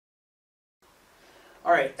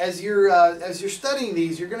All right, as you're studying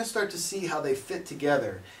these, you're going to start to see how they fit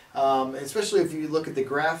together. Especially if you look at the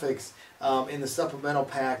graphics in the supplemental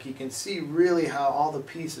pack, you can see really how all the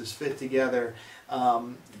pieces fit together.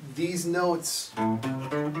 These notes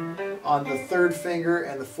on the third finger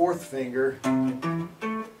and the fourth finger on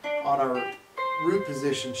our root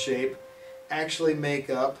position shape actually make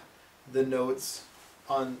up the notes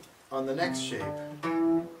on the next shape.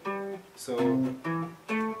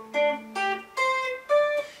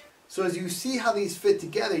 So as you see how these fit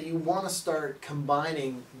together, you want to start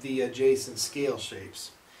combining the adjacent scale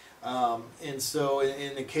shapes. And so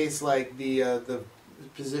in a case like the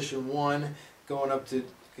position 1 going up to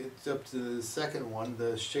the second one,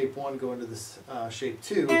 the shape 1 going to the shape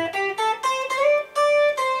 2,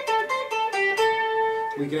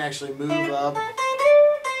 we can actually move up,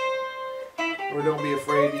 or don't be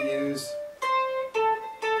afraid to use,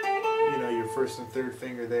 you know, your first and third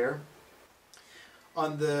finger there.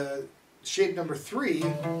 On the shape number 3,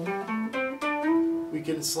 we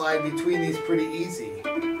can slide between these pretty easy,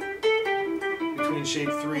 between shape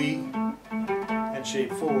 3 and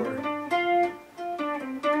shape 4.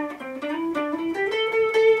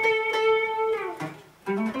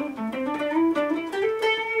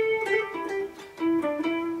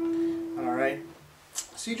 Alright,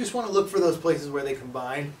 so you just want to look for those places where they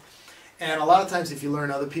combine. And a lot of times if you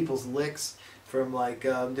learn other people's licks from like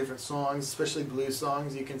different songs, especially blues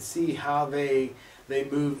songs, you can see how they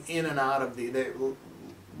move in and out of they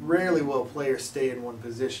rarely will a player stay in one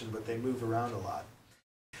position, but they move around a lot.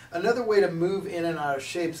 Another way to move in and out of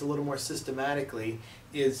shapes a little more systematically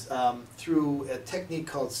is through a technique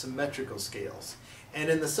called symmetrical scales. And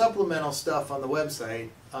in the supplemental stuff on the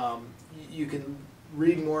website, you can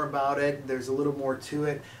read more about it. There's a little more to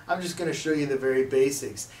it. I'm just going to show you the very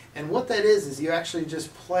basics. And what that is you actually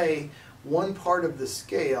just play one part of the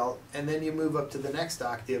scale and then you move up to the next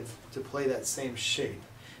octave to play that same shape.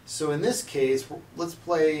 So in this case, let's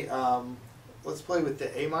play with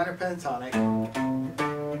the A minor pentatonic,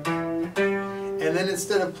 and then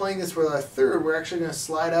instead of playing this with our third, we're actually going to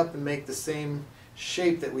slide up and make the same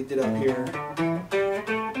shape that we did up here.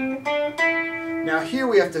 Now here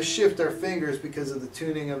we have to shift our fingers because of the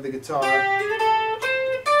tuning of the guitar.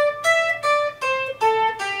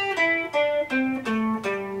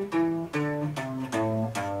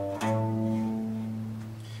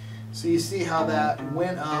 So you see how that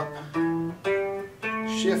went up,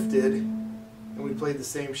 shifted, and we played the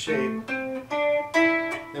same shape.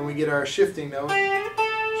 Then we get our shifting note,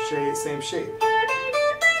 same shape.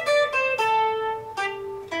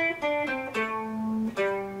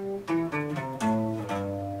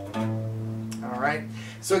 Alright,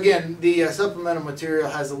 so again, the supplemental material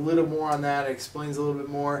has a little more on that. It explains a little bit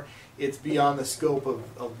more. It's beyond the scope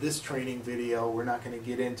of this training video. We're not going to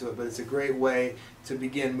get into it, but it's a great way to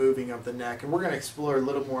begin moving up the neck. And we're going to explore a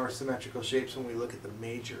little more symmetrical shapes when we look at the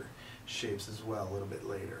major shapes as well a little bit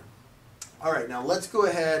later. Alright, now let's go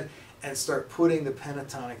ahead and start putting the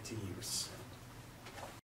pentatonic to use.